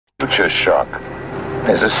Future shock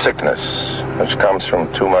is a sickness which comes from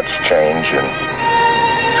too much change in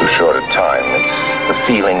too short a time. It's the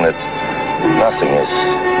feeling that nothing is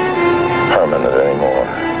permanent anymore.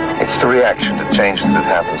 It's the reaction to changes that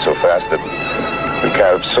happen so fast that we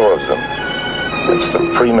can't absorb them. It's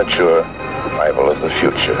the premature arrival of the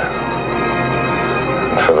future.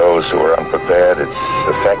 And for those who are unprepared, its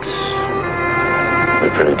effects will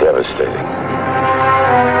be pretty devastating.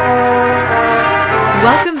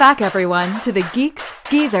 Welcome back, everyone, to the Geeks,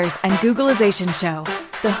 Geezers, and Googlization Show,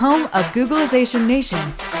 the home of Googlization Nation,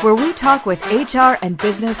 where we talk with HR and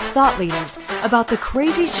business thought leaders about the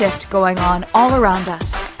crazy shift going on all around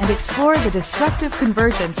us and explore the disruptive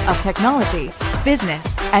convergence of technology,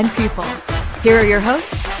 business, and people. Here are your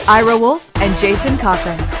hosts, Ira Wolfe and Jason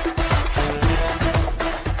Cochran.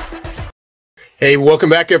 Hey, welcome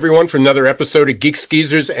back, everyone, for another episode of Geeks,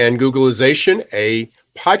 Geezers, and Googlization, a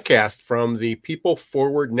podcast from the People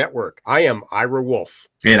Forward Network. I am Ira Wolfe.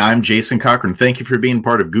 And I'm Jason Cochran. Thank you for being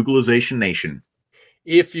part of Googlization Nation.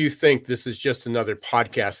 If you think this is just another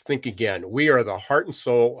podcast, think again. We are the heart and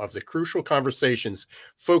soul of the crucial conversations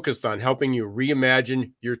focused on helping you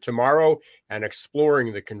reimagine your tomorrow and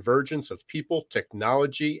exploring the convergence of people,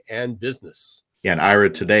 technology, and business. Yeah, and Ira,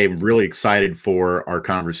 today I'm really excited for our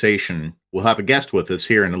conversation. We'll have a guest with us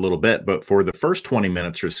here in a little bit, but for the first 20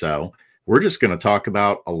 minutes or so, we're just going to talk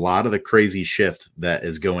about a lot of the crazy shift that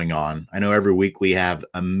is going on. I know every week we have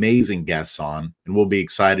amazing guests on, and we'll be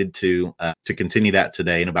excited to continue that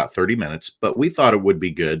today in about 30 minutes. But we thought it would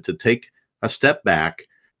be good to take a step back,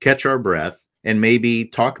 catch our breath, and maybe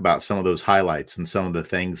talk about some of those highlights and some of the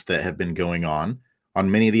things that have been going on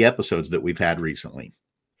many of the episodes that we've had recently.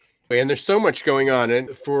 And there's so much going on.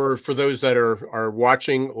 And for those that are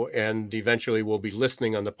watching and eventually will be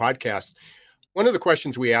listening on the podcast, one of the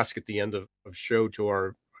questions we ask at the end of show to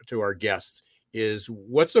our guests is,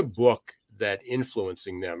 what's a book that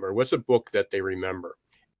influencing them, or what's a book that they remember?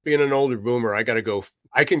 Being an older boomer, I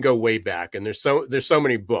can go way back, and there's so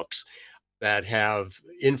many books that have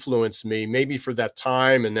influenced me, maybe for that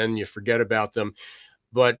time, and then you forget about them.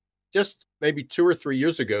 But just maybe 2 or 3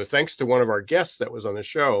 years ago, thanks to one of our guests that was on the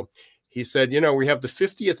show, he said, we have the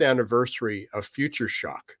 50th anniversary of Future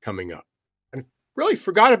Shock coming up. Really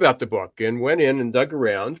forgot about the book and went in and dug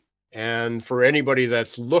around. And for anybody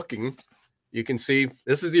that's looking, you can see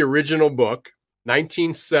this is the original book,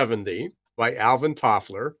 1970, by Alvin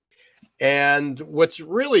Toffler. And what's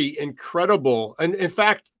really incredible, and in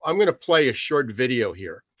fact, I'm going to play a short video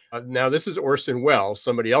here. Now, this is Orson Welles,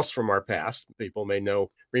 somebody else from our past. People may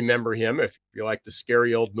remember him if you like the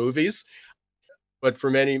scary old movies. But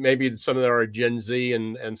for many, maybe some of our Gen Z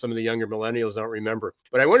and some of the younger millennials don't remember.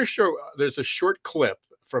 But I want to show, there's a short clip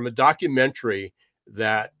from a documentary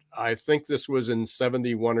that I think this was in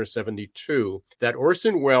 71 or 72, that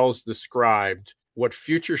Orson Welles described what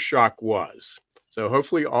future shock was. So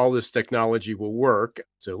hopefully all this technology will work.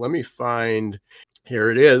 So let me find,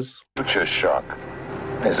 here it is. Future shock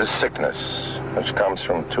is a sickness which comes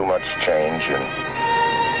from too much change in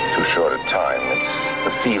too short a time. It's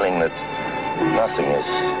the feeling that nothing is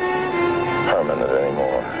permanent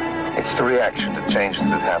anymore. It's the reaction to changes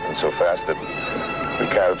that happen so fast that we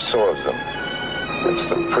can't absorb them. It's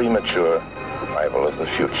the premature arrival of the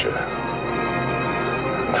future.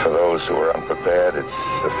 And for those who are unprepared, its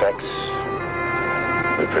effects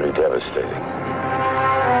will be pretty devastating.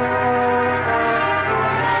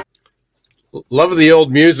 Love the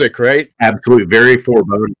old music, right? Absolutely. Very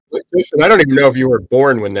foreboding. Listen, I don't even know if you were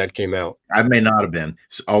born when that came out. I may not have been.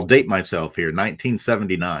 So I'll date myself here,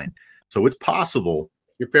 1979. So it's possible.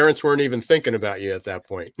 Your parents weren't even thinking about you at that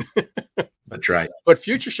point. That's right. But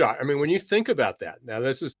Future Shock, I mean, when you think about that, now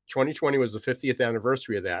this is 2020 was the 50th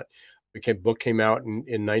anniversary of that. The book came out in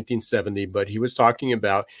 1970, but he was talking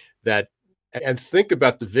about that. And think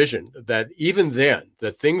about the vision that even then,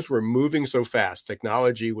 that things were moving so fast,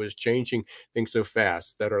 technology was changing things so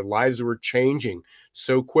fast, that our lives were changing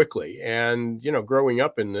so quickly. And, growing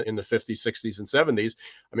up in the 50s, 60s, and 70s,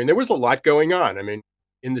 I mean, there was a lot going on. I mean,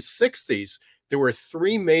 in the 60s, there were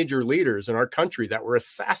 3 major leaders in our country that were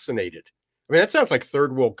assassinated. I mean, that sounds like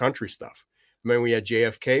third world country stuff. I mean, we had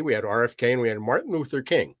JFK, we had RFK, and we had Martin Luther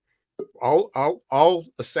King, all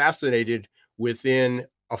assassinated within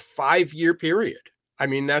a 5-year period. I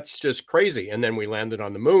mean, that's just crazy. And then we landed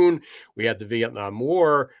on the moon. We had the Vietnam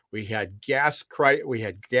War. We had gas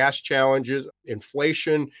challenges,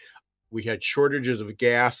 inflation. We had shortages of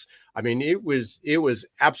gas. I mean, it was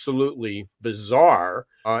absolutely bizarre,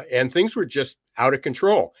 and things were just out of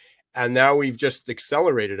control. And now we've just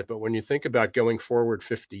accelerated it. But when you think about going forward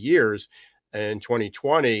 50 years in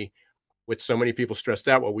 2020, with so many people stressed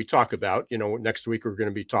out, what we talk about, next week we're going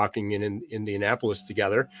to be talking in Indianapolis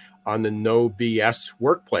together on the no BS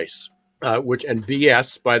workplace, and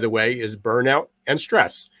BS, by the way, is burnout and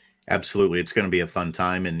stress. Absolutely. It's going to be a fun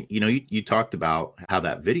time. And, you talked about how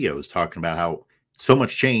that video is talking about how so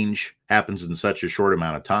much change happens in such a short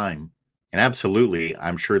amount of time. And absolutely,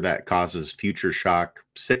 I'm sure that causes future shock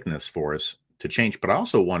sickness for us to change. But I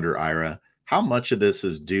also wonder, Ira, how much of this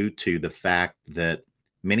is due to the fact that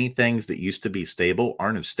many things that used to be stable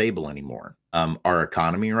aren't as stable anymore. Our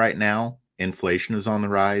economy right now, inflation is on the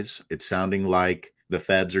rise. It's sounding like the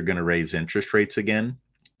feds are going to raise interest rates again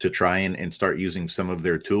to try and start using some of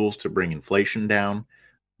their tools to bring inflation down.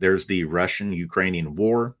 There's the Russian-Ukrainian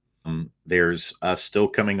war. There's us still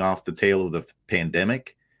coming off the tail of the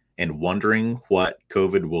pandemic and wondering what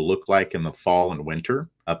COVID will look like in the fall and winter,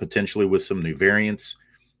 potentially with some new variants.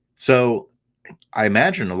 So I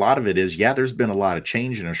imagine a lot of it is, there's been a lot of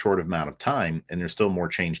change in a short amount of time, and there's still more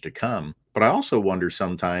change to come. But I also wonder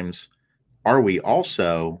sometimes, are we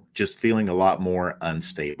also just feeling a lot more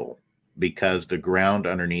unstable because the ground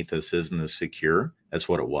underneath us isn't as secure as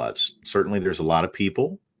what it was? Certainly, there's a lot of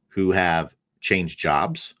people who have changed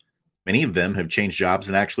jobs. Many of them have changed jobs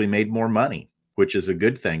and actually made more money, which is a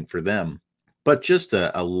good thing for them. But just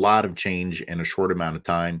a lot of change in a short amount of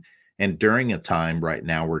time. And during a time right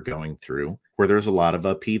now we're going through where there's a lot of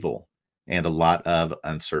upheaval and a lot of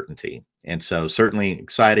uncertainty. And so certainly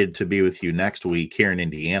excited to be with you next week here in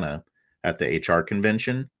Indiana at the HR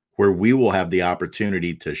convention, where we will have the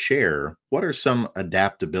opportunity to share what are some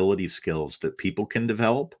adaptability skills that people can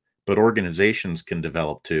develop, but organizations can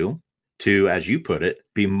develop too, to, as you put it,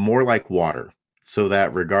 be more like water, so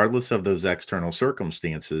that regardless of those external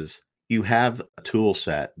circumstances, you have a tool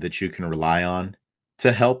set that you can rely on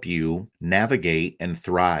to help you navigate and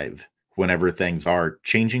thrive whenever things are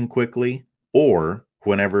changing quickly, or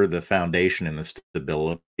whenever the foundation and the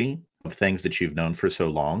stability of things that you've known for so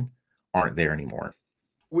long aren't there anymore.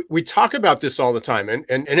 We talk about this all the time and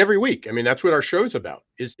every week. I mean, that's what our show's about,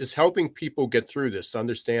 is helping people get through this, to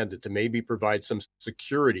understand it, to maybe provide some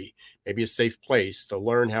security, maybe a safe place to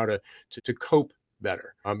learn how to cope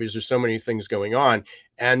better, because there's so many things going on.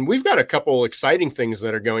 And we've got a couple exciting things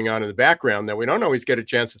that are going on in the background that we don't always get a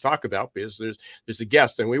chance to talk about, because there's a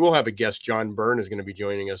guest, and we will have a guest. John Byrne is going to be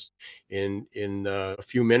joining us in a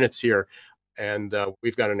few minutes here. And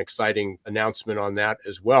we've got an exciting announcement on that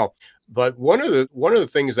as well. But one of the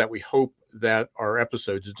things that we hope that our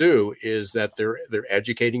episodes do is that they're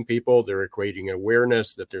educating people, they're creating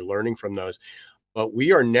awareness, that they're learning from those. But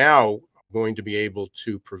we are now going to be able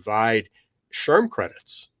to provide SHRM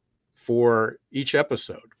credits for each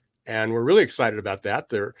episode, and we're really excited about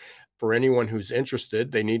that. For anyone who's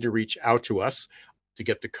interested, they need to reach out to us to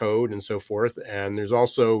get the code and so forth. And there's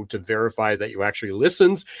also to verify that you actually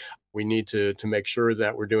listened. We need to make sure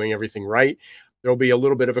that we're doing everything right. There'll be a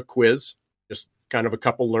little bit of a quiz, just kind of a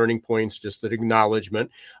couple learning points, just an acknowledgement.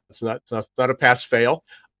 It's not a pass fail,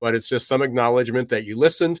 but it's just some acknowledgement that you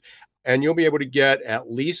listened, and you'll be able to get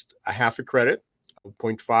at least a half a credit,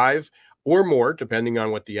 0.5 or more, depending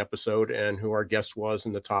on what the episode and who our guest was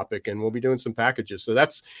and the topic. And we'll be doing some packages. So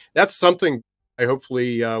that's something I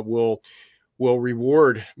hopefully will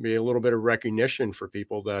reward, be a little bit of recognition for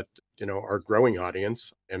people that, our growing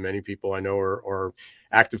audience. And many people I know are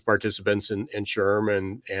active participants in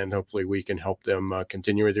SHRM, and hopefully we can help them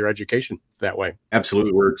continue with their education that way.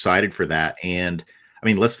 Absolutely. We're excited for that. And I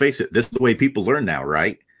mean, let's face it, this is the way people learn now,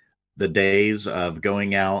 right? The days of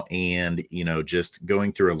going out and, just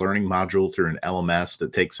going through a learning module through an LMS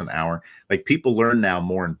that takes an hour, like people learn now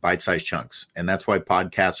more in bite-sized chunks. And that's why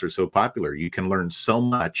podcasts are so popular. You can learn so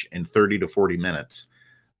much in 30 to 40 minutes.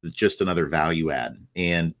 It's just another value add.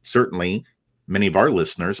 And certainly many of our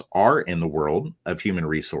listeners are in the world of human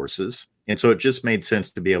resources. And so it just made sense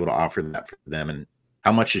to be able to offer that for them. And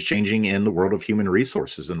how much is changing in the world of human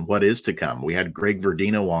resources and what is to come. We had Greg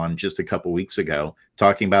Verdino on just a couple weeks ago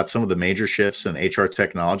talking about some of the major shifts in HR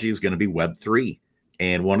technology is going to be Web3.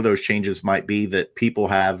 And one of those changes might be that people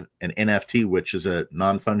have an NFT, which is a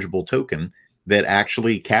non-fungible token that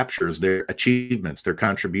actually captures their achievements, their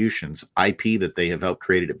contributions, IP that they have helped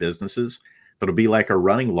create at businesses. That'll be like a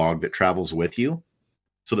running log that travels with you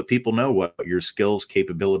so that people know what your skills,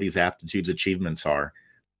 capabilities, aptitudes, achievements are,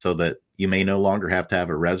 so that you may no longer have to have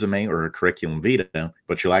a resume or a curriculum vitae,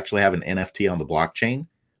 but you'll actually have an NFT on the blockchain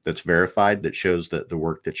that's verified that shows the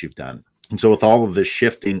work that you've done. And so with all of this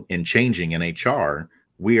shifting and changing in HR,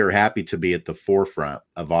 we are happy to be at the forefront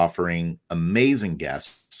of offering amazing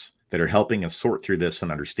guests that are helping us sort through this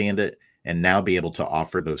and understand it, and now be able to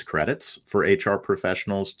offer those credits for HR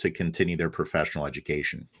professionals to continue their professional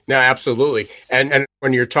education. No, absolutely. And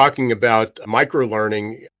When you're talking about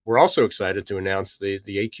micro-learning, we're also excited to announce the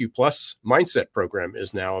AQ Plus Mindset program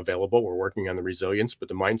is now available. We're working on the resilience, but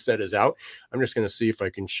the mindset is out. I'm just going to see if I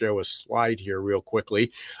can show a slide here real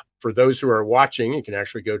quickly. For those who are watching, you can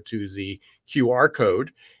actually go to the QR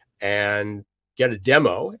code and get a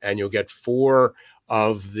demo, and you'll get 4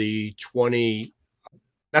 of the 20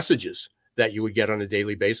 messages that you would get on a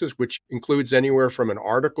daily basis, which includes anywhere from an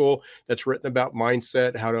article that's written about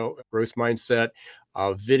mindset, how to growth mindset,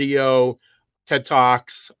 video, TED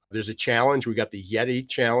Talks. There's a challenge. We got the Yeti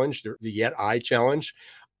challenge, the Yet I challenge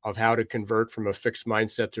of how to convert from a fixed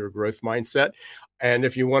mindset to a growth mindset. And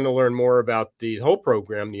if you want to learn more about the whole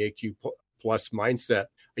program, the AQ Plus Mindset,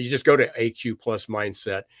 you just go to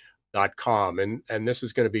aqplusmindset.com. And this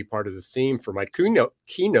is going to be part of the theme for my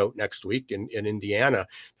keynote next week in Indiana,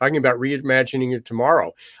 talking about reimagining your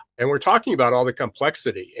tomorrow. And we're talking about all the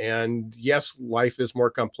complexity. And yes, life is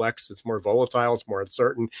more complex. It's more volatile. It's more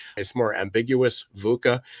uncertain. It's more ambiguous,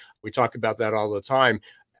 VUCA. We talk about that all the time.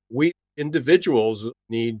 We individuals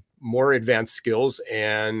need more advanced skills,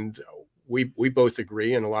 and we both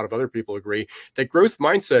agree, and a lot of other people agree, that growth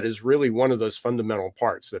mindset is really one of those fundamental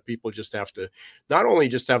parts that people just have to not only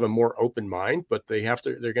just have a more open mind, but they're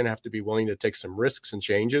going to have to be willing to take some risks and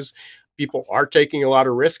changes. People are taking a lot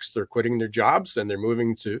of risks. They're quitting their jobs and they're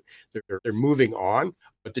moving on.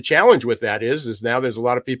 But the challenge with that is now there's a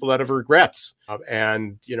lot of people that have regrets,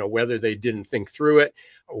 and whether they didn't think through it,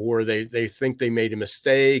 or they think they made a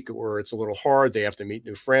mistake, or it's a little hard. They have to meet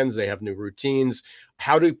new friends. They have new routines.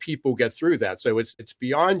 How do people get through that? So it's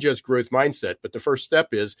beyond just growth mindset. But the first step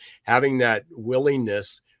is having that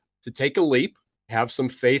willingness to take a leap, have some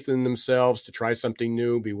faith in themselves, to try something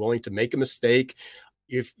new, be willing to make a mistake.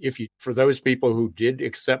 If you, for those people who did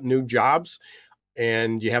accept new jobs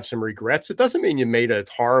and you have some regrets, it doesn't mean you made a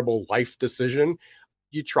horrible life decision.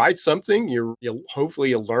 You tried something, hopefully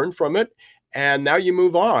you learn from it, and now you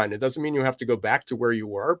move on. It doesn't mean you have to go back to where you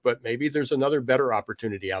were, but maybe there's another better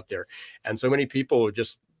opportunity out there. And so many people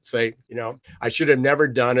just say, I should have never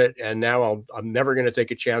done it, and now I'm never going to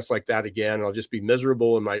take a chance like that again. I'll just be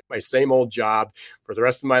miserable in my same old job for the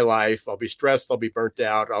rest of my life. I'll be stressed. I'll be burnt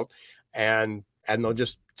out. And they'll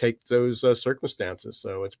just take those circumstances.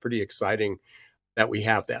 So it's pretty exciting that we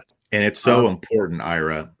have that. And it's so important,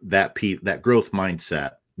 Ira, that growth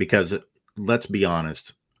mindset, because let's be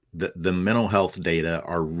honest, the mental health data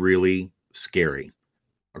are really scary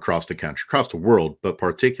across the country, across the world, but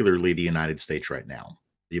particularly the United States right now.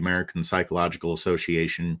 The American Psychological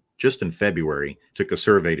Association, just in February, took a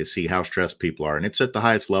survey to see how stressed people are, and it's at the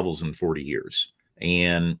highest levels in 40 years.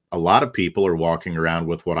 And a lot of people are walking around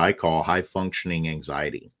with what I call high functioning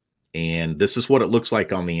anxiety. And this is what it looks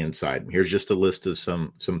like on the inside. Here's just a list of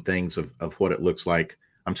some things of what it looks like.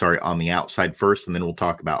 I'm sorry, on the outside first, and then we'll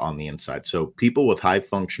talk about on the inside. So people with high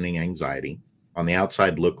functioning anxiety on the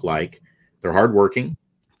outside look like they're hardworking,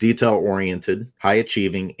 detail-oriented,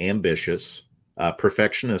 high-achieving, ambitious,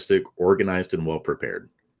 perfectionistic, organized, and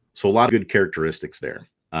well-prepared. So a lot of good characteristics there.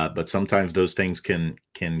 But sometimes those things can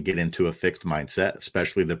get into a fixed mindset,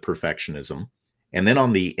 especially the perfectionism. And then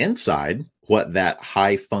on the inside, what that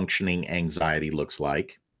high-functioning anxiety looks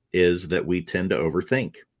like is that we tend to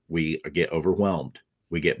overthink. We get overwhelmed.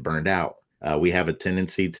 We get burned out. We have a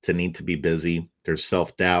tendency to need to be busy. There's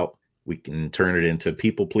self-doubt. We can turn it into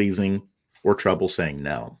people-pleasing or trouble saying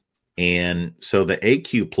no. And so the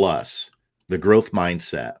AQ Plus, the growth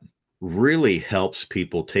mindset, really helps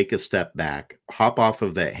people take a step back, hop off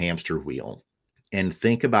of that hamster wheel, and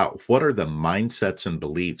think about what are the mindsets and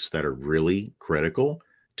beliefs that are really critical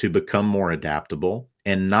to become more adaptable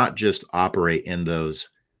and not just operate in those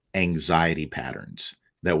anxiety patterns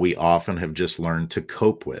that we often have just learned to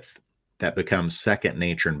cope with, that become second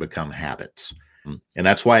nature and become habits. And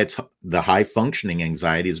that's why it's the high functioning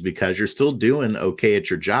anxiety, is because you're still doing okay at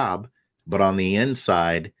your job, but on the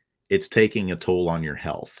inside, it's taking a toll on your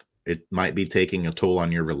health. It might be taking a toll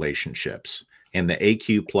on your relationships. And the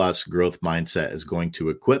AQ Plus growth mindset is going to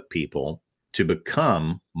equip people to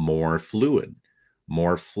become more fluid,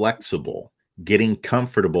 more flexible, getting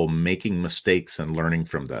comfortable making mistakes and learning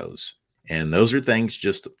from those. And those are things,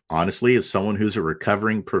 just honestly, as someone who's a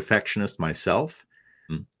recovering perfectionist myself,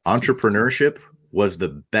 entrepreneurship was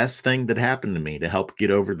the best thing that happened to me to help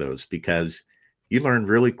get over those, because you learn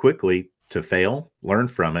really quickly to fail, learn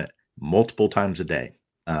from it multiple times a day.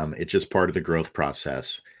 It's just part of the growth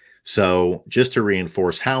process. So just to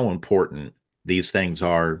reinforce how important these things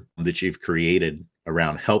are that you've created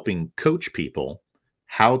around helping coach people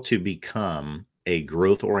how to become a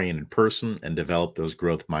growth-oriented person and develop those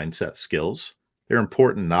growth mindset skills. They're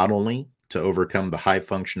important not only to overcome the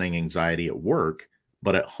high-functioning anxiety at work,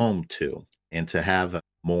 but at home too. and to have a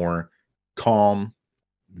more calm,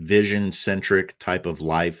 vision-centric type of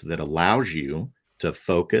life that allows you to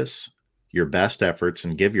focus your best efforts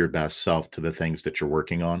and give your best self to the things that you're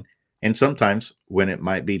working on. And sometimes when it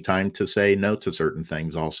might be time to say no to certain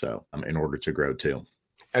things also in order to grow too.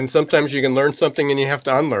 And sometimes you can learn something and you have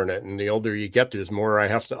to unlearn it. And the older you get, there's more I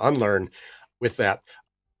have to unlearn with that.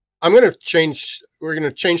 We're going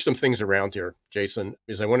to change some things around here, Jason,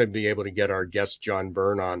 because I want to be able to get our guest, John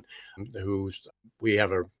Byrne, on, who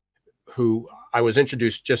I was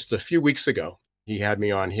introduced just a few weeks ago. He had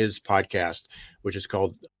me on his podcast, which is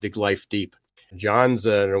called Dig Life Deep. John's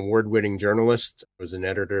an award-winning journalist, was an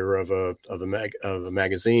editor of a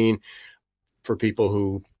magazine for people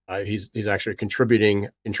who he's actually a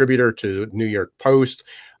contributor to New York Post.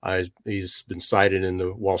 He's been cited in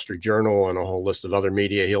the Wall Street Journal and a whole list of other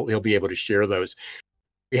media. He'll be able to share those.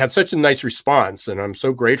 We had such a nice response, and I'm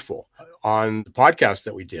so grateful on the podcast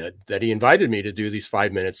that we did that he invited me to do these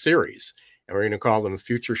 5-minute series. And we're going to call them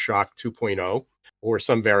Future Shock 2.0 or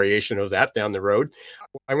some variation of that down the road.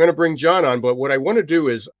 I'm going to bring John on, but what I want to do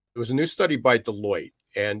is, there was a new study by Deloitte,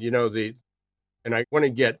 and I want to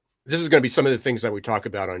get, this is going to be some of the things that we talk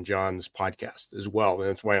about on John's podcast as well. And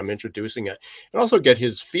that's why I'm introducing it, and also get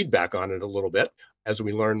his feedback on it a little bit as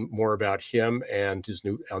we learn more about him and his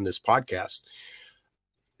new on this podcast.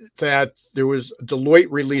 That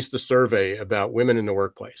Deloitte released a survey about women in the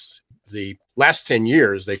workplace. The last 10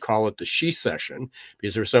 years, they call it the she session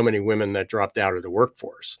because there were so many women that dropped out of the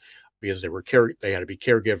workforce because they had to be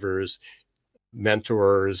caregivers,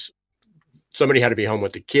 mentors. Somebody had to be home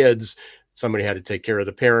with the kids. Somebody had to take care of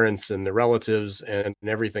the parents and the relatives and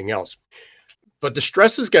everything else. But the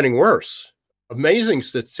stress is getting worse. Amazing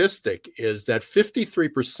statistic is that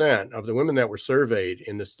 53% of the women that were surveyed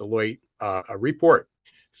in this Deloitte report,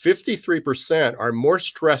 53% are more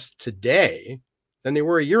stressed today than they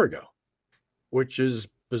were a year ago, which is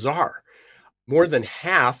bizarre. More than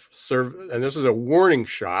half and this is a warning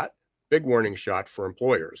shot, big warning shot for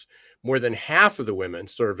employers. More than half of the women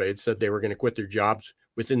surveyed said they were going to quit their jobs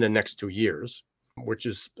within the next 2 years, which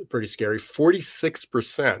is pretty scary.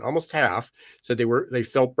 46%, almost half, said they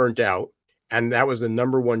felt burnt out. And that was the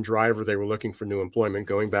number one driver they were looking for new employment,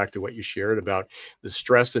 going back to what you shared about the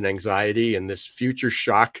stress and anxiety and this future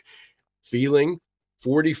shock feeling.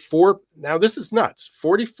 44, now this is nuts,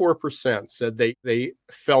 44% said they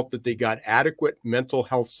felt that they got adequate mental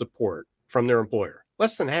health support from their employer.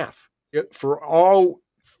 Less than half. For all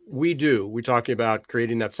we do, we're talking about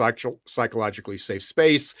creating that psychologically safe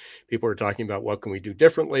space. People are talking about what can we do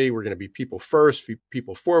differently. We're going to be people first,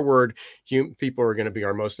 people forward. People are going to be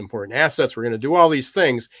our most important assets. We're going to do all these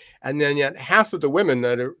things. And then yet half of the women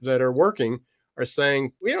that are working are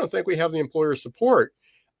saying, we don't think we have the employer support.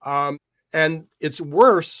 And it's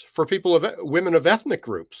worse for women of ethnic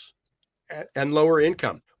groups and lower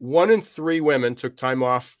income. 1 in 3 women took time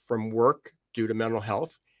off from work due to mental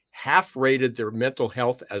health. Half rated their mental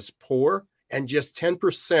health as poor, and just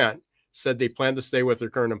 10% said they plan to stay with their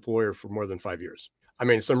current employer for more than 5 years. I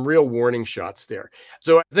mean, some real warning shots there.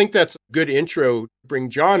 So I think that's a good intro to bring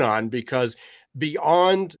John on, because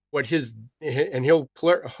beyond what and he'll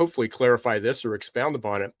hopefully clarify this or expound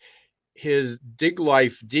upon it, his Dig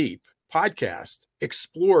Life Deep podcast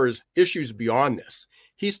explores issues beyond this.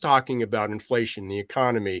 He's talking about inflation, the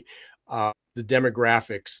economy, the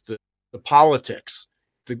demographics, the politics,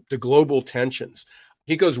 the global tensions.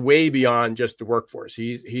 He goes way beyond just the workforce.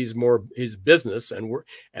 He's more his business,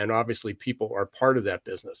 and obviously people are part of that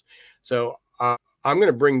business. So I'm going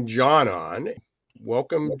to bring John on.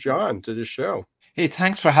 Welcome, John, to the show. Hey,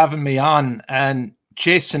 thanks for having me on. And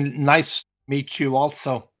Jason, nice to meet you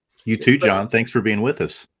also. You too, John. Thanks for being with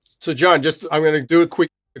us. So John, I'm going to do a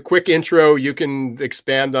quick intro. You can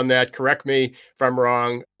expand on that. Correct me if I'm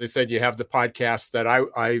wrong. They said you have the podcast that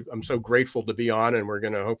I'm so grateful to be on, and we're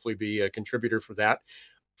going to hopefully be a contributor for that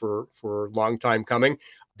for a long time coming.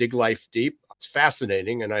 Dig Life Deep. It's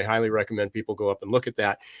fascinating, and I highly recommend people go up and look at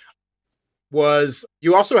that.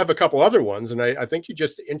 You also have a couple other ones, and I think you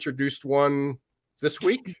just introduced one this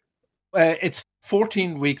week. It's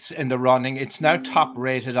 14 weeks in the running. It's now top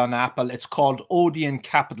rated on Apple. It's called Odeon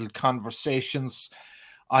Capital Conversations.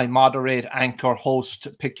 I moderate, anchor, host,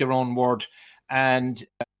 pick your own word. And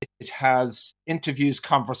it has interviews,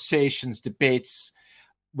 conversations, debates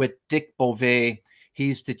with Dick Beauvais.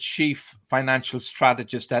 He's the chief financial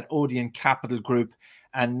strategist at Odeon Capital Group,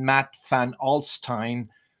 and Matt Van Alstyne,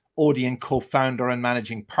 Odeon co-founder and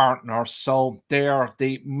managing partner. So they're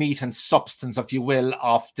the meat and substance, if you will,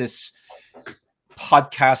 of this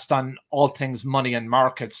podcast on all things money and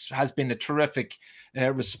markets. Has been a terrific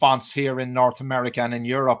response here in North America and in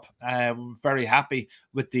Europe. Very happy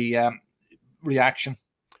with the reaction.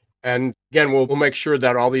 And again, we'll make sure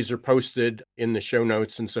that all these are posted in the show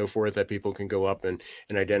notes and so forth, that people can go up and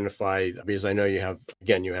identify, because I know you have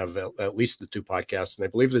at least the 2 podcasts, and I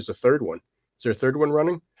believe there's a third one. Is there a third one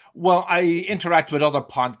running? Well, I interact with other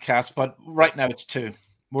podcasts, but right now it's 2.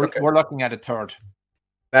 We're looking at a third.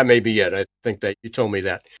 That may be it. I think that you told me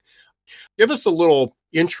that. Give us a little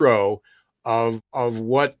intro of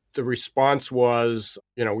what the response was.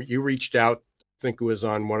 You reached out, I think it was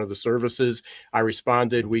on one of the services. I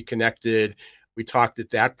responded, we connected. We talked at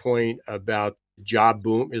that point about job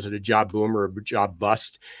boom. Is it a job boom or a job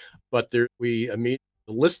bust? But the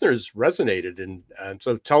listeners resonated. And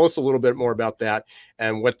so tell us a little bit more about that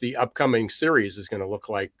and what the upcoming series is going to look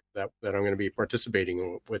like that I'm going to be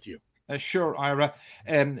participating with you. Sure, Ira.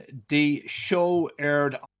 The show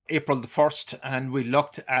aired April the 1st, and we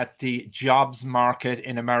looked at the jobs market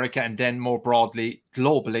in America and then more broadly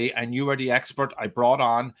globally. And you were the expert I brought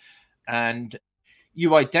on, and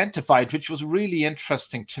you identified, which was really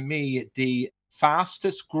interesting to me, the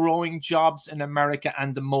fastest growing jobs in America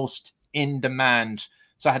and the most in demand.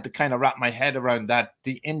 So I had to kind of wrap my head around that.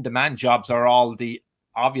 The in demand jobs are all the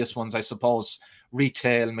obvious ones, I suppose: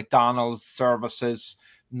 retail, McDonald's, services.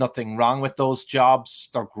 Nothing wrong with those jobs.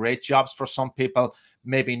 They're great jobs for some people.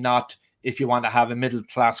 Maybe not if you want to have a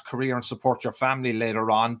middle-class career and support your family later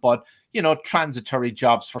on, but, transitory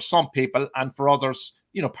jobs for some people, and for others,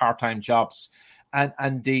 part-time jobs.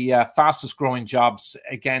 And the fastest growing jobs,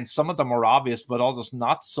 again, some of them are obvious, but others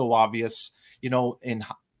not so obvious, in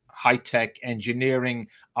high-tech, engineering,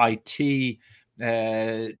 IT,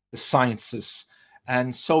 the sciences.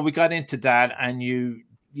 And so we got into that, and you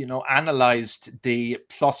analyzed the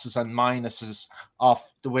pluses and minuses of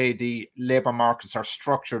the way the labor markets are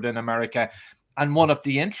structured in America. And one of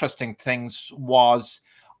the interesting things was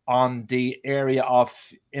on the area of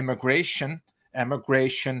immigration,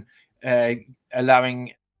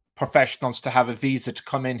 allowing professionals to have a visa to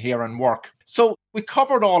come in here and work. So we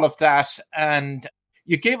covered all of that, and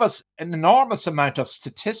you gave us an enormous amount of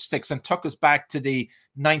statistics and took us back to the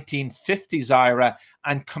 1950s, Ira,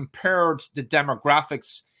 and compared the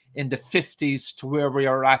demographics in the 50s to where we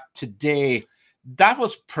are at today. That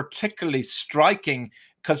was particularly striking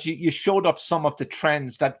because you showed up some of the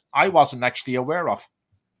trends that I wasn't actually aware of.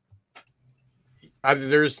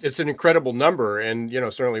 It's an incredible number. And,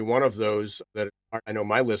 certainly one of those that I know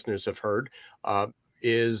my listeners have heard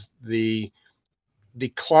is the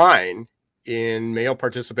decline in male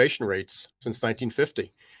participation rates since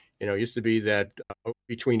 1950. It used to be that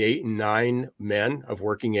between 8 and 9 men of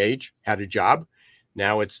working age had a job.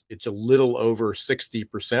 Now it's a little over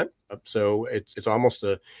 60%. So it's almost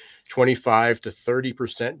a 25 to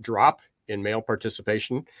 30% drop in male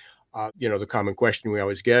participation. The common question we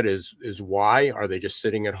always get is why? Are they just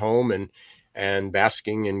sitting at home and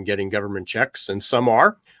basking and getting government checks? And some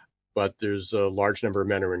are, but there's a large number of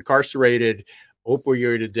men who are incarcerated,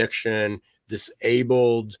 opioid addiction,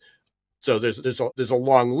 disabled. So there's a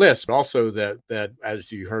long list. Also that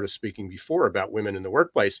as you heard us speaking before about women in the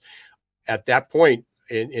workplace, at that point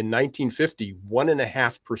in 1950,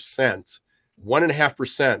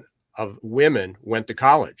 1.5% of women went to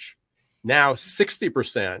college. Now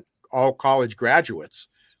 60%, all college graduates,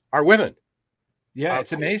 are women. Yeah,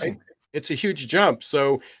 it's amazing. It's a huge jump.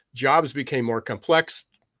 So jobs became more complex.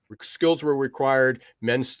 Skills were required.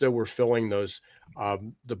 Men still were filling those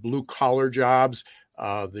the blue collar jobs,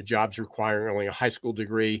 the jobs requiring only a high school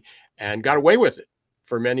degree, and got away with it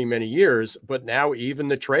for many, many years. But now even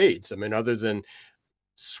the trades, other than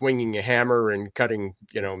swinging a hammer and cutting,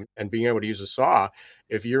 and being able to use a saw,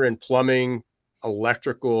 if you're in plumbing,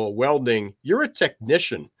 electrical, welding, you're a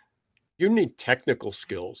technician. You need technical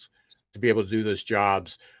skills to be able to do those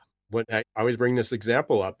jobs. When I always bring this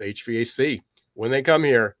example up, HVAC, when they come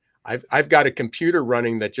here, I've got a computer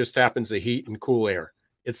running that just happens to heat and cool air.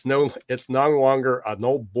 It's no longer an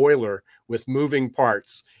old boiler with moving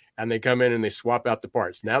parts, and they come in and they swap out the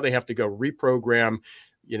parts. Now they have to go reprogram,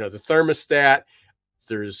 the thermostat.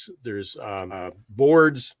 There's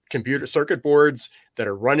boards, computer circuit boards that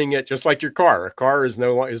are running it just like your car. A car is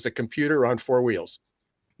a computer on 4 wheels.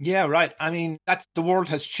 Yeah, right. That's the world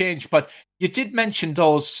has changed. But you did mention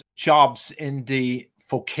those jobs in the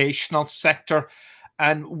vocational sector.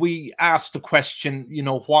 And we asked the question,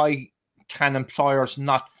 why can employers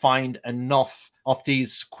not find enough of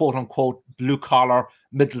these quote unquote blue collar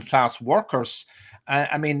middle class workers?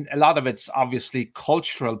 A lot of it's obviously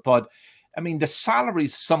cultural, but the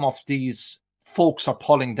salaries some of these folks are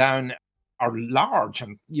pulling down are large,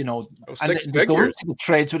 and they go into the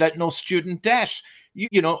trades without no student debt.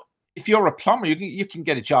 If you're a plumber, you can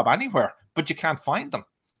get a job anywhere, but you can't find them.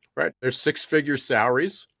 Right. There's 6-figure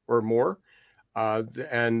salaries or more.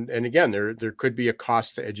 And again, there could be a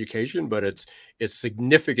cost to education, but it's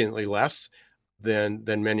significantly less than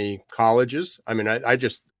many colleges. I mean, I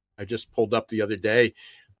just pulled up the other day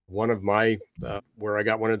one of my where I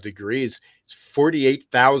got one of the degrees. It's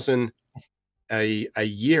 $48,000 a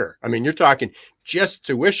year. I mean, you're talking just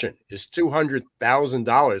tuition is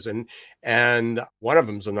 $200,000, and one of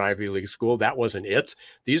them's an Ivy League school. That wasn't it.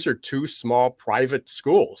 These are two small private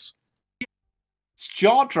schools. It's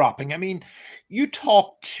jaw-dropping. I mean, you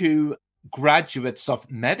talk to graduates of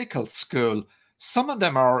medical school, some of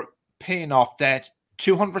them are paying off that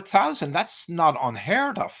 $200,000. That's not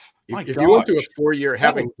unheard of. If you went to a 4-year,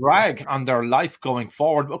 having drag on their life going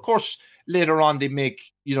forward, of course, later on they make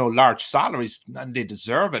large salaries and they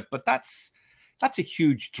deserve it, but that's a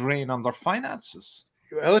huge drain on their finances.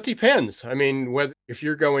 Well, it depends. I mean, if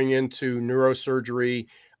you're going into neurosurgery,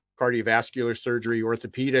 cardiovascular surgery,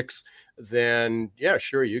 orthopedics, then yeah,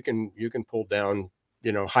 sure, you can pull down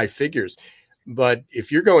high figures. But if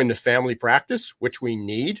you're going to family practice, which we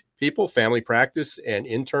need people, family practice and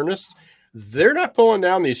internists, they're not pulling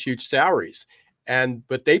down these huge salaries,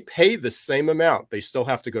 but they pay the same amount. They still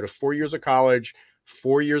have to go to 4 years of college,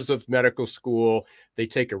 4 years of medical school. They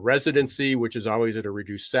take a residency, which is always at a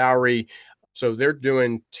reduced salary. So they're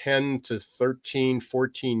doing 10 to 13,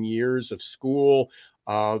 14 years of school.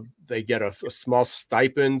 They get a small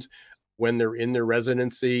stipend when they're in their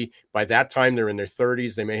residency. By that time, they're in their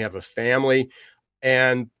 30s. They may have a family,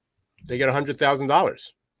 and they get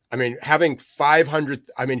 $100,000. I mean, having 500,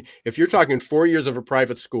 I mean, if you're talking 4 years of a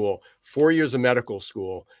private school, 4 years of medical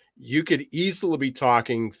school, you could easily be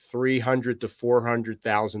talking $300,000 to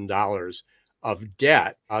 $400,000 of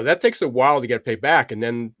debt. That takes a while to get paid back. And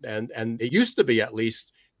then, and it used to be at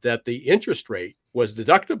least that the interest rate was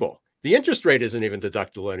deductible. The interest rate isn't even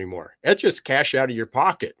deductible anymore. It's just cash out of your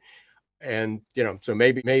pocket. And, so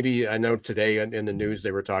maybe I know today in the news,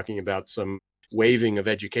 they were talking about some waiving of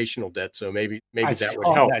educational debt. So maybe that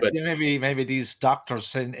would help. But maybe these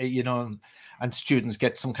doctors and and students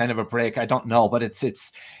get some kind of a break. I don't know, but it's a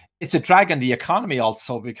drag on the economy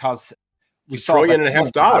also, because we saw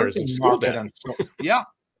 $1.5 trillion in school debt.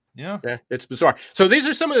 Yeah, it's bizarre. So these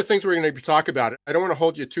are some of the things we're going to talk about. I don't want to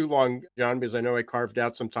hold you too long, John, because I know I carved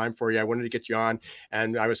out some time for you. I wanted to get you on,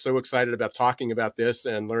 and I was so excited about talking about this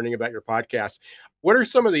and learning about your podcast. What are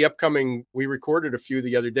some of the upcoming? We recorded a few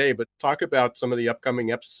the other day, but talk about some of the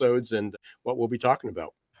upcoming episodes and what we'll be talking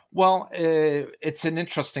about. Well, it's an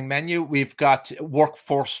interesting menu. We've got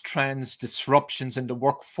workforce trends, disruptions in the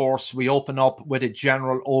workforce. We open up with a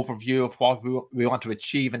general overview of what we want to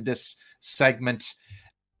achieve in this segment.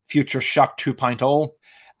 Future Shock 2.0.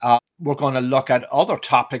 We're going to look at other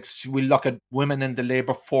topics. We look at women in the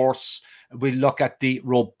labor force. We look at the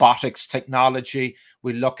robotics technology.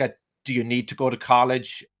 We look at, do you need to go to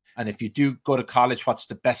college? And if you do go to college, what's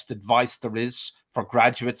the best advice there is for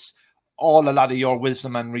graduates? A lot of your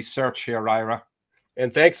wisdom and research here, Ira.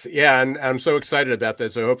 And thanks. Yeah, and I'm so excited about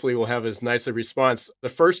that. So hopefully we'll have as nice a response. The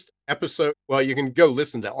first episode, well, you can go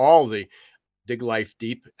listen to all the Dig Life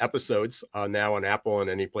Deep episodes now on Apple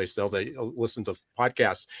and any place else that listen to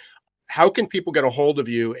podcasts. How can people get a hold of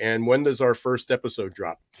you, and when does our first episode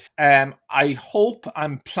drop? I'm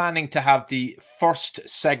planning to have the first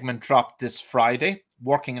segment drop this Friday,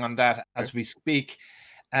 working on that as we speak.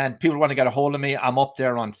 And people want to get a hold of me, I'm up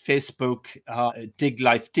there on Facebook, Dig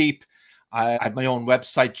Life Deep. I have my own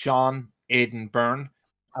website, John Aidan Byrne.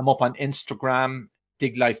 I'm up on Instagram,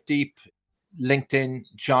 Dig Life Deep, LinkedIn,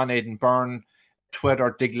 John Aidan Byrne,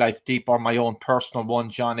 Twitter, Dig Life Deep, or my own personal one,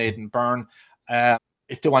 John Aidan Byrne.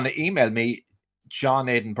 If they want to email me,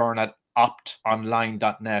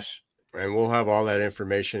 johnaidanbyrne@optonline.net. And we'll have all that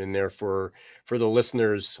information in there for the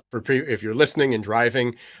listeners. If you're listening and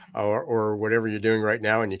driving or whatever you're doing right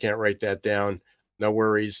now and you can't write that down, no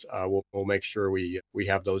worries. We'll make sure we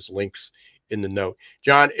have those links in the note.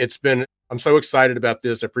 John, I'm so excited about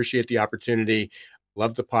this. I appreciate the opportunity.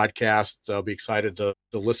 Love the podcast. I'll be excited to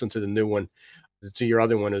listen to the new one, to your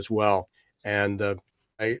other one as well. And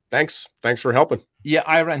thanks for helping. Yeah,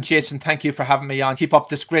 Ira and Jason, thank you for having me on. Keep up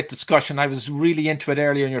this great discussion. I was really into it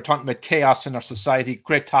earlier, and you're talking about chaos in our society.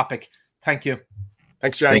 Great topic. Thank you.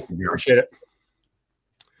 Thanks, John. Thank you. Appreciate it.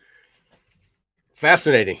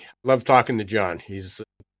 Fascinating. Love talking to John.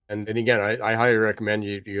 And again, I highly recommend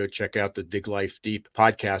you check out the Dig Life Deep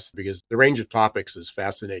podcast, because the range of topics is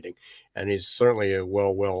fascinating, and he's certainly a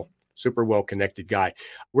super well connected guy.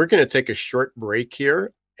 We're going to take a short break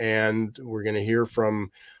here, and we're going to hear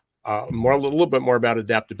from a little bit more about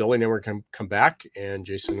adaptability, and then we're going to come back, and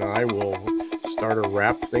Jason and I will start to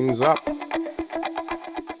wrap things up.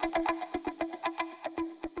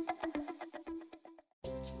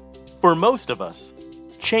 For most of us,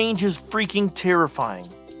 change is freaking terrifying,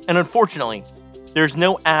 and unfortunately, there's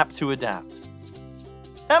no app to adapt.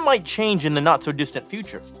 That might change in the not-so-distant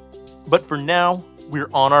future, but for now, we're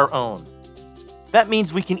on our own. That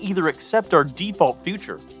means we can either accept our default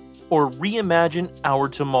future or reimagine our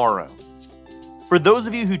tomorrow. For those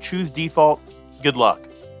of you who choose default, good luck.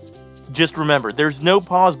 Just remember, there's no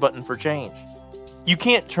pause button for change. You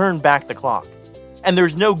can't turn back the clock, and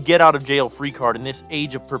there's no get-out-of-jail-free card in this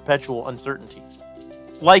age of perpetual uncertainty.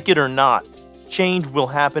 Like it or not, change will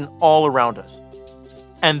happen all around us.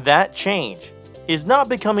 And that change is not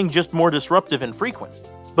becoming just more disruptive and frequent,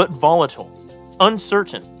 but volatile,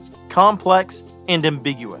 uncertain, complex, and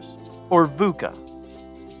ambiguous, or VUCA.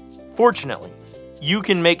 Fortunately, you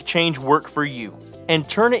can make change work for you and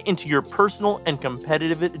turn it into your personal and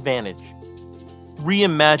competitive advantage.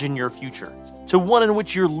 Reimagine your future to one in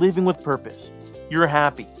which you're living with purpose, you're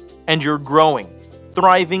happy, and you're growing,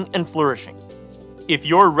 thriving, and flourishing. If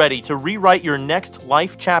you're ready to rewrite your next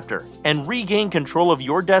life chapter and regain control of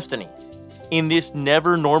your destiny in this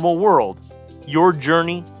never normal world, your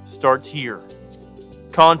journey starts here.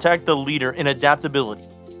 Contact the leader in adaptability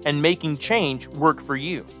and making change work for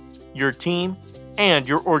you, your team, and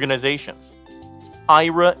your organization.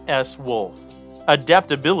 Ira S. Wolfe,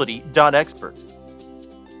 adaptability.expert.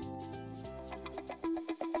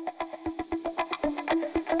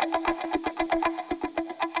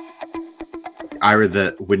 Ira,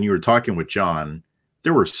 that when you were talking with John,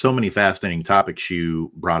 there were so many fascinating topics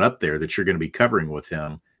you brought up there that you're going to be covering with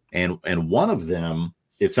him. And one of them,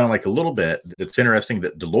 it sounded like a little bit, it's interesting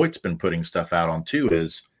that Deloitte's been putting stuff out on too,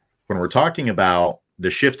 is when we're talking about the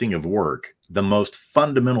shifting of work, the most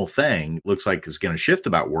fundamental thing looks like is going to shift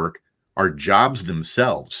about work are jobs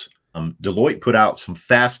themselves. Deloitte put out some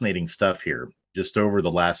fascinating stuff here just over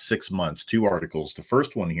the last 6 months, 2 articles. The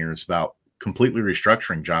first one here is about completely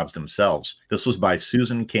restructuring jobs themselves. This was by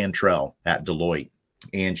Susan Cantrell at Deloitte.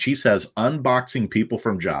 And she says, unboxing people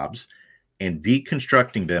from jobs and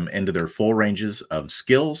deconstructing them into their full ranges of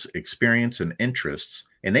skills, experience, and interests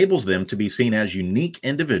enables them to be seen as unique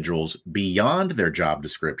individuals beyond their job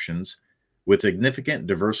descriptions with significant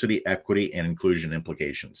diversity, equity, and inclusion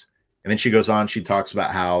implications. And then she goes on, she talks about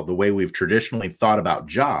how the way we've traditionally thought about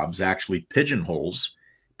jobs actually pigeonholes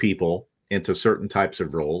people into certain types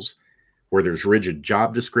of roles where there's rigid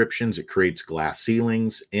job descriptions. It creates glass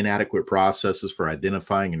ceilings, inadequate processes for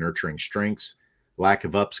identifying and nurturing strengths, lack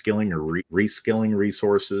of upskilling or reskilling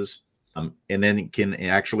resources, and then it can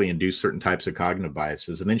actually induce certain types of cognitive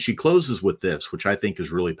biases. And then she closes with this, which I think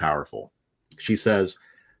is really powerful. She says,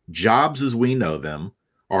 jobs as we know them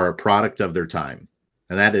are a product of their time.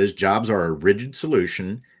 And that is, jobs are a rigid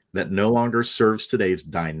solution that no longer serves today's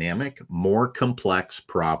dynamic, more complex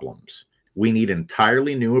problems. We need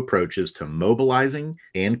entirely new approaches to mobilizing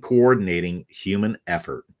and coordinating human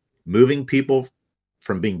effort, moving people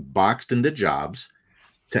from being boxed into jobs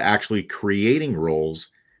to actually creating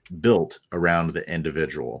roles built around the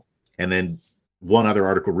individual. And then one other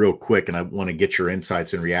article real quick, and I want to get your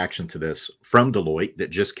insights and reaction to this from Deloitte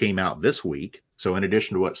that just came out this week. So in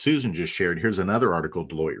addition to what Susan just shared, here's another article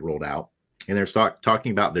Deloitte rolled out, and they're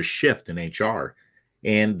talking about the shift in HR,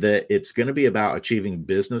 and that it's going to be about achieving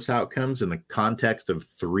business outcomes in the context of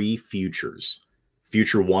 3 futures.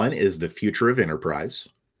 Future 1 is the future of enterprise.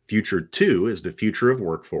 Future 2 is the future of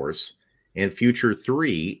workforce. And future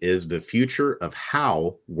 3 is the future of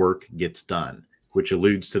how work gets done, which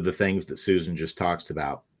alludes to the things that Susan just talked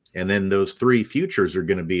about. And then those 3 futures are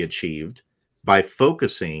going to be achieved by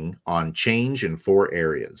focusing on change in 4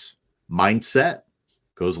 areas. Mindset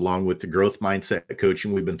goes along with the growth mindset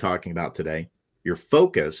coaching we've been talking about today. Your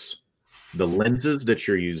focus, the lenses that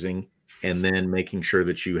you're using, and then making sure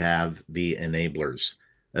that you have the enablers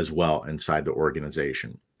as well inside the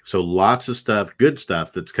organization. So lots of stuff, good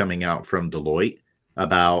stuff that's coming out from Deloitte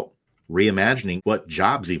about reimagining what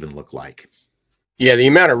jobs even look like. Yeah, the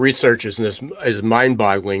amount of research is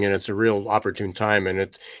mind-boggling, and it's a real opportune time. And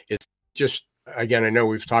it's just, again, I know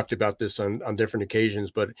we've talked about this on different occasions,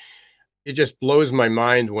 but it just blows my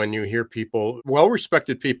mind when you hear people,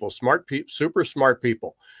 well-respected people, smart people, super smart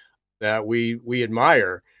people that we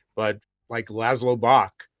admire, but like Laszlo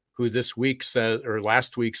Bock, who this week says, or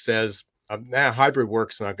last week says, hybrid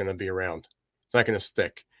work's not going to be around. It's not going to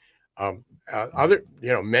stick.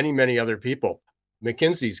 Many other people.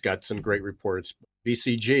 McKinsey's got some great reports.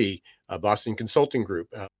 BCG, Boston Consulting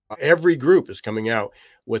Group. Every group is coming out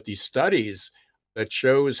with these studies that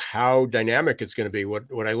shows how dynamic it's going to be.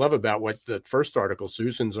 What I love about what the first article,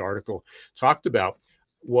 Susan's article, talked about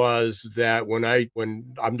was that when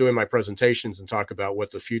I'm doing my presentations and talk about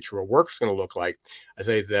what the future of work is going to look like, I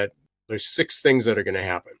say that there's 6 things that are going to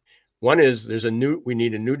happen. One is we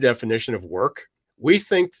need a new definition of work. We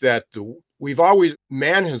think that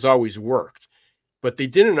man has always worked, but they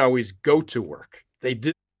didn't always go to work. They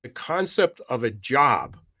did the concept of a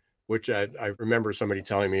job, which I remember somebody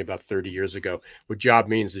telling me about 30 years ago. What job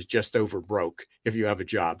means is just over broke if you have a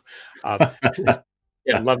job.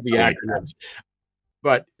 Yeah, love the acronyms.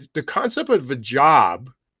 But the concept of a job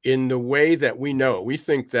in the way that we know it, we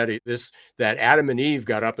think that that Adam and Eve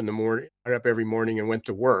got up every morning and went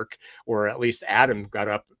to work, or at least Adam got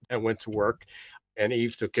up and went to work, and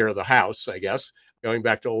Eve took care of the house, I guess, going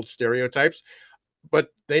back to old stereotypes. But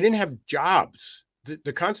they didn't have jobs.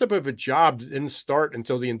 The concept of a job didn't start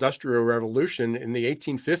until the Industrial Revolution in the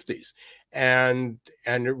 1850s. And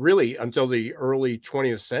really until the early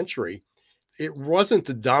 20th century, it wasn't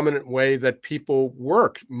the dominant way that people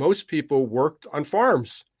worked. Most people worked on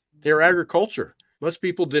farms. They were agriculture. Most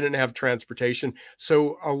people didn't have transportation.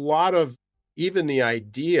 So a lot of even the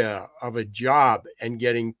idea of a job and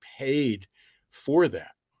getting paid for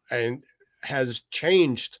that and has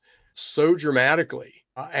changed so dramatically.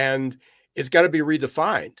 And it's got to be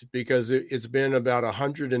redefined because it's been about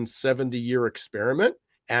 170-year experiment,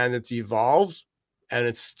 and it's evolved, and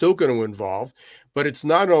it's still going to evolve. But it's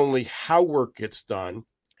not only how work gets done,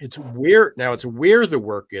 it's where the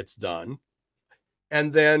work gets done.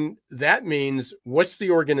 And then that means, what's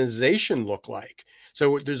the organization look like?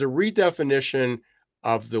 So there's a redefinition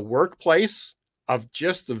of the workplace, of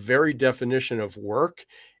just the very definition of work.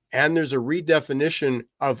 And there's a redefinition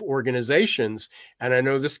of organizations. And I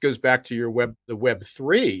know this goes back to the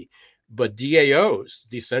Web3, but DAOs,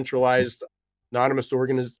 decentralized anonymous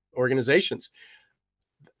organizations.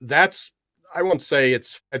 I won't say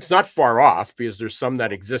it's not far off, because there's some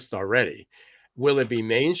that exist already. Will it be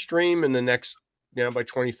mainstream in the next, by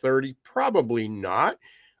 2030? Probably not.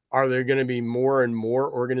 Are there going to be more and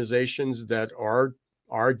more organizations that are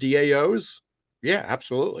DAOs? Yeah,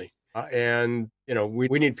 absolutely. And we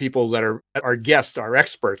need people that are our guests, our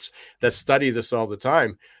experts that study this all the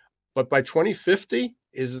time. But by 2050,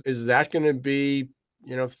 is that going to be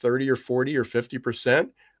 30 or 40 or 50%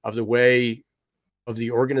 of the way of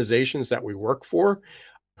the organizations that we work for?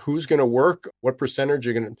 Who's going to work? What percentage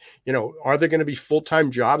are going to, are there going to be full-time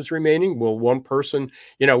jobs remaining? Will one person,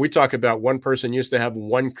 we talk about one person used to have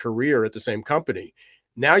one career at the same company.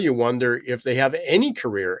 Now you wonder if they have any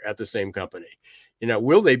career at the same company.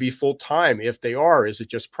 Will they be full-time? If they are, is it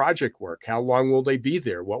just project work? How long will they be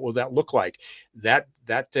there? What will that look like?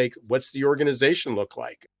 What's the organization look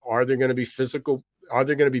like? Are there going to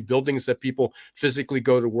be buildings that people physically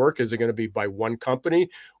go to work? Is it going to be by one company,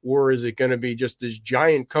 or is it going to be just this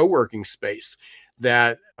giant co-working space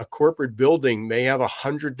that a corporate building may have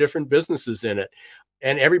 100 different businesses in it,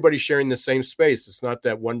 and everybody's sharing the same space? It's not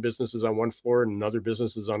that one business is on one floor and another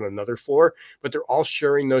business is on another floor, but they're all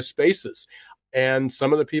sharing those spaces. And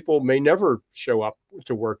some of the people may never show up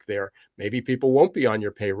to work there. Maybe people won't be on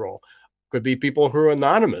your payroll. Could be people who are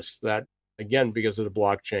anonymous, that, again, because of the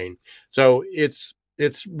blockchain. So it's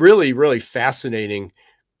really, really fascinating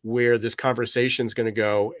where this conversation is going to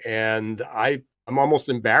go. And I'm almost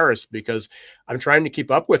embarrassed because I'm trying to keep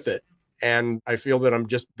up with it. And I feel that I'm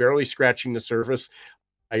just barely scratching the surface.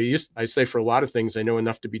 I say for a lot of things, I know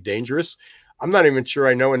enough to be dangerous. I'm not even sure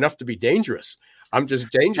I know enough to be dangerous. I'm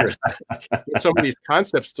just dangerous. Some of these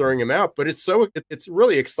concepts, throwing them out, but it's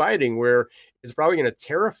really exciting, where it's probably going to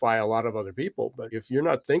terrify a lot of other people. But if you're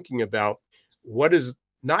not thinking about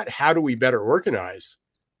not how do we better organize,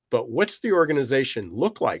 but what's the organization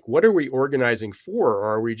look like? What are we organizing for? Or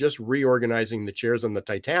are we just reorganizing the chairs on the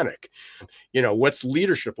Titanic? What's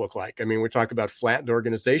leadership look like? I mean, we talk about flattened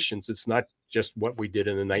organizations. It's not just what we did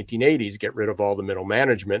in the 1980s, get rid of all the middle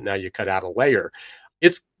management. Now you cut out a layer.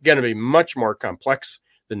 It's going to be much more complex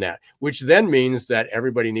than that, which then means that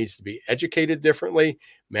everybody needs to be educated differently.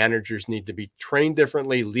 Managers need to be trained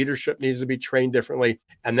differently. Leadership needs to be trained differently.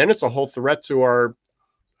 And then it's a whole threat to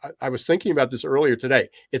I was thinking about this earlier today.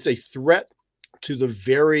 It's a threat to the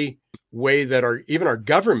very way that even our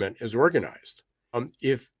government is organized.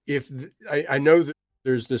 I know that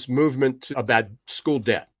there's this movement about school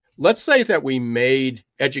debt. Let's say that we made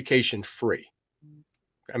education free.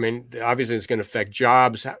 I mean, obviously it's going to affect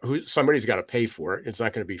jobs. Somebody's got to pay for it. It's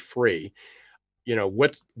not going to be free.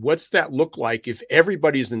 What's that look like if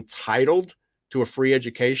everybody's entitled to a free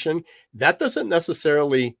education? That doesn't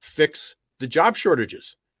necessarily fix the job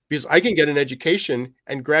shortages, because I can get an education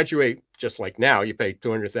and graduate just like now. You pay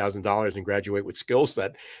 $200,000 and graduate with skills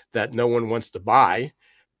that no one wants to buy.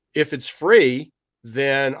 If it's free,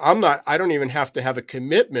 then I don't even have to have a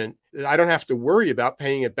commitment. I don't have to worry about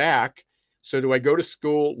paying it back. So do I go to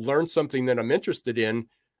school, learn something that I'm interested in,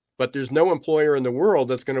 but there's no employer in the world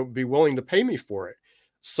that's going to be willing to pay me for it.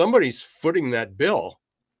 Somebody's footing that bill.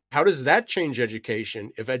 How does that change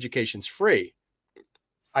education if education's free?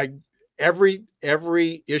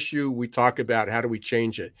 Every issue we talk about, how do we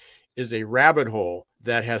change it, is a rabbit hole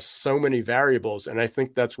that has so many variables. And I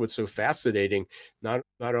think that's what's so fascinating, not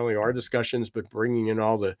only our discussions, but bringing in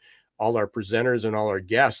all our presenters and all our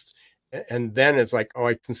guests. And then it's like, oh,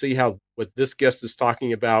 I can see how what this guest is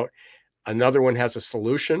talking about, another one has a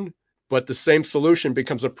solution, but the same solution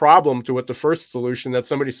becomes a problem to what the first solution that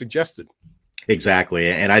somebody suggested. Exactly.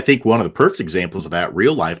 And I think one of the perfect examples of that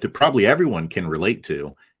real life that probably everyone can relate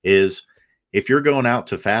to is if you're going out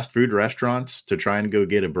to fast food restaurants to try and go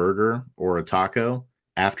get a burger or a taco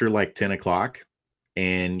after like 10 o'clock,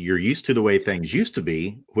 and you're used to the way things used to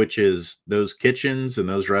be, which is those kitchens and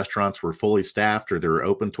those restaurants were fully staffed or they're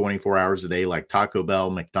open 24 hours a day, like Taco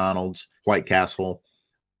Bell, McDonald's, White Castle.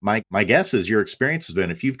 My guess is your experience has been,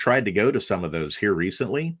 if you've tried to go to some of those here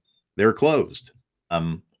recently, they're closed.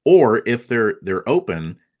 Or if they're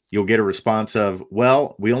open, you'll get a response of,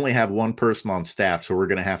 well, we only have one person on staff, so we're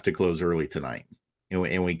going to have to close early tonight,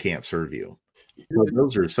 and we can't serve you. So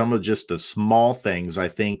those are some of just the small things I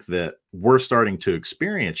think that we're starting to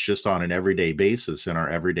experience just on an everyday basis in our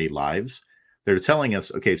everyday lives. They're telling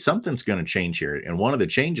us, okay, something's going to change here. And one of the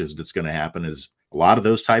changes that's going to happen is a lot of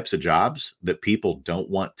those types of jobs that people don't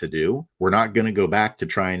want to do, we're not going to go back to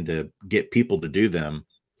trying to get people to do them.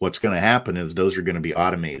 What's going to happen is those are going to be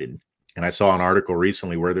automated. And I saw an article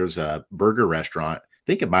recently where there's a burger restaurant, I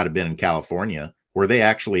think it might have been in California, where they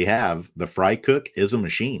actually have the fry cook is a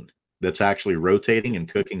machine that's actually rotating and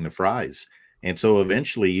cooking the fries. And so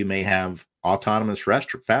eventually you may have autonomous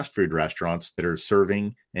fast food restaurants that are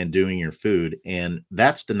serving and doing your food. And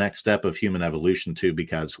that's the next step of human evolution too,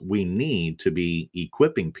 because we need to be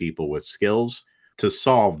equipping people with skills to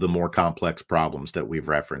solve the more complex problems that we've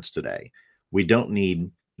referenced today. We don't need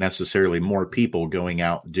necessarily more people going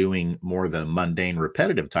out doing more of the mundane,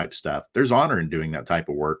 repetitive type stuff. There's honor in doing that type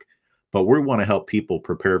of work, but we want to help people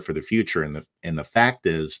prepare for the future. And the fact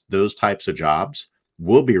is, those types of jobs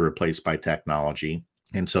will be replaced by technology.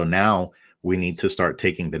 And so now we need to start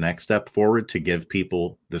taking the next step forward to give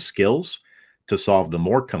people the skills to solve the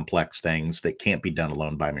more complex things that can't be done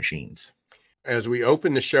alone by machines. As we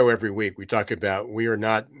open the show every week, we talk about we are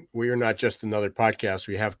not just another podcast.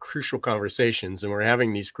 We have crucial conversations, and we're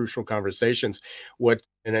having these crucial conversations.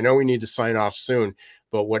 And I know we need to sign off soon,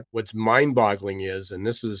 but what's mind-boggling is, and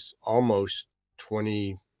this is almost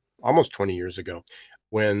 20 years ago,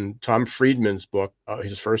 when Tom Friedman's book,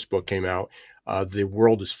 his first book came out, The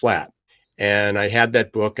World is Flat. And I had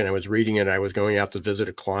that book and I was reading it. I was going out to visit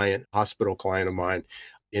a hospital client of mine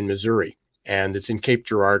in Missouri. And it's in Cape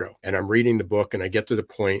Girardeau. And I'm reading the book and I get to the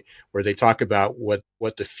point where they talk about what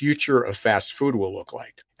the future of fast food will look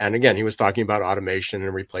like. And again, he was talking about automation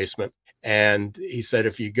and replacement. And he said,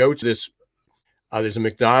 if you go to this, there's a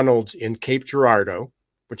McDonald's in Cape Girardeau,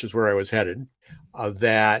 which is where I was headed,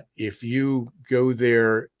 that if you go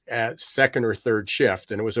there at second or third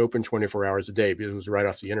shift, and it was open 24 hours a day because it was right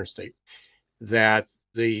off the interstate, that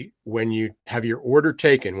when you have your order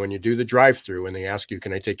taken, when you do the drive-through and they ask you,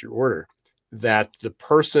 can I take your order? That the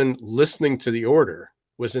person listening to the order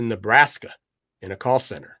was in Nebraska in a call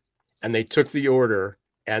center, and they took the order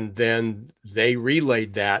and then they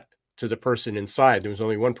relayed that to the person inside. There was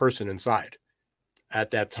only one person inside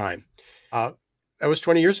at that time. That was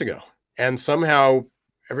 20 years ago. And somehow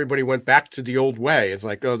everybody went back to the old way. It's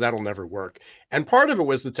like, oh, that'll never work. And part of it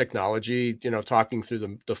was the technology, talking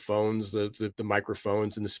through the phones, the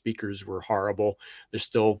microphones and the speakers were horrible. They're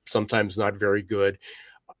still sometimes not very good.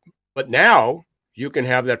 But now you can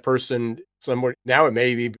have that person somewhere. Now it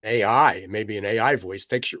may be AI. It may be an AI voice,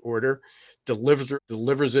 takes your order,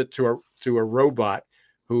 delivers it to a robot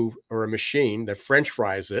or a machine that French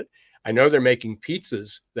fries it. I know they're making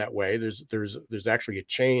pizzas that way. There's actually a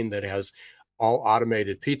chain that has all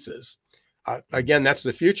automated pizzas. Again, that's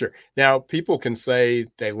the future. Now, people can say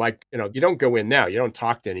they like, you don't go in now. You don't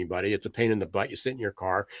talk to anybody. It's a pain in the butt. You sit in your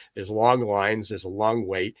car. There's long lines. There's a long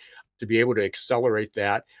wait. To be able to accelerate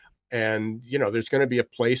that. And, there's going to be a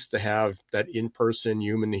place to have that in-person,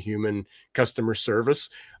 human-to-human customer service.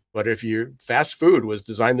 But fast food was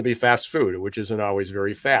designed to be fast food, which isn't always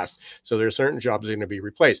very fast. So there are certain jobs that are going to be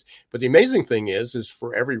replaced. But the amazing thing is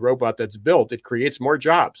for every robot that's built, it creates more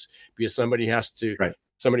jobs because somebody has to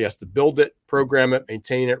build it, program it,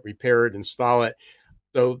 maintain it, repair it, install it.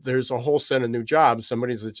 So there's a whole set of new jobs.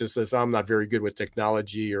 Somebody that just says, I'm not very good with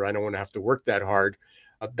technology, or I don't want to have to work that hard.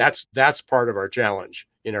 That's part of our challenge,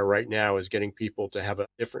 right now, is getting people to have a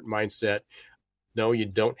different mindset. No, you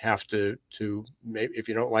don't have to maybe if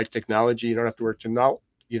you don't like technology, you don't have to work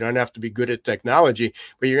You don't have to be good at technology,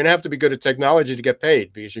 but you're going to have to be good at technology to get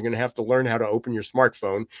paid, because you're going to have to learn how to open your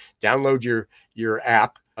smartphone, download your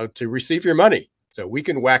app to receive your money. So we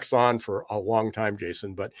can wax on for a long time,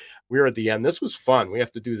 Jason, but we're at the end. This was fun. We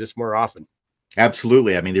have to do this more often.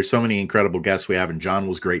 Absolutely. I mean, there's so many incredible guests we have, and John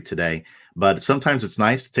was great today. But sometimes it's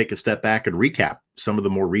nice to take a step back and recap some of the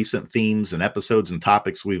more recent themes and episodes and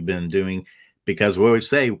topics we've been doing, because we always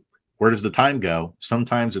say, where does the time go?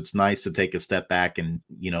 Sometimes it's nice to take a step back and,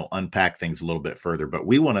 unpack things a little bit further. But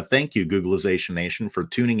we want to thank you, Googleization Nation, for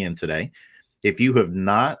tuning in today. If you have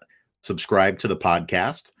not subscribed to the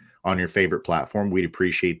podcast on your favorite platform, we'd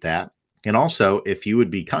appreciate that. And also, if you would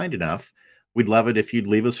be kind enough, we'd love it if you'd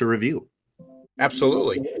leave us a review.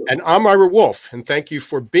 Absolutely. And I'm Ira Wolfe, and thank you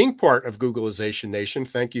for being part of Googleization Nation.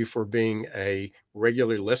 Thank you for being a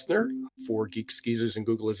regular listener for Geeks, Geezers, and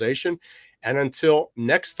Googleization. And until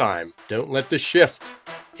next time, don't let the shift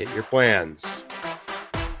hit your plans.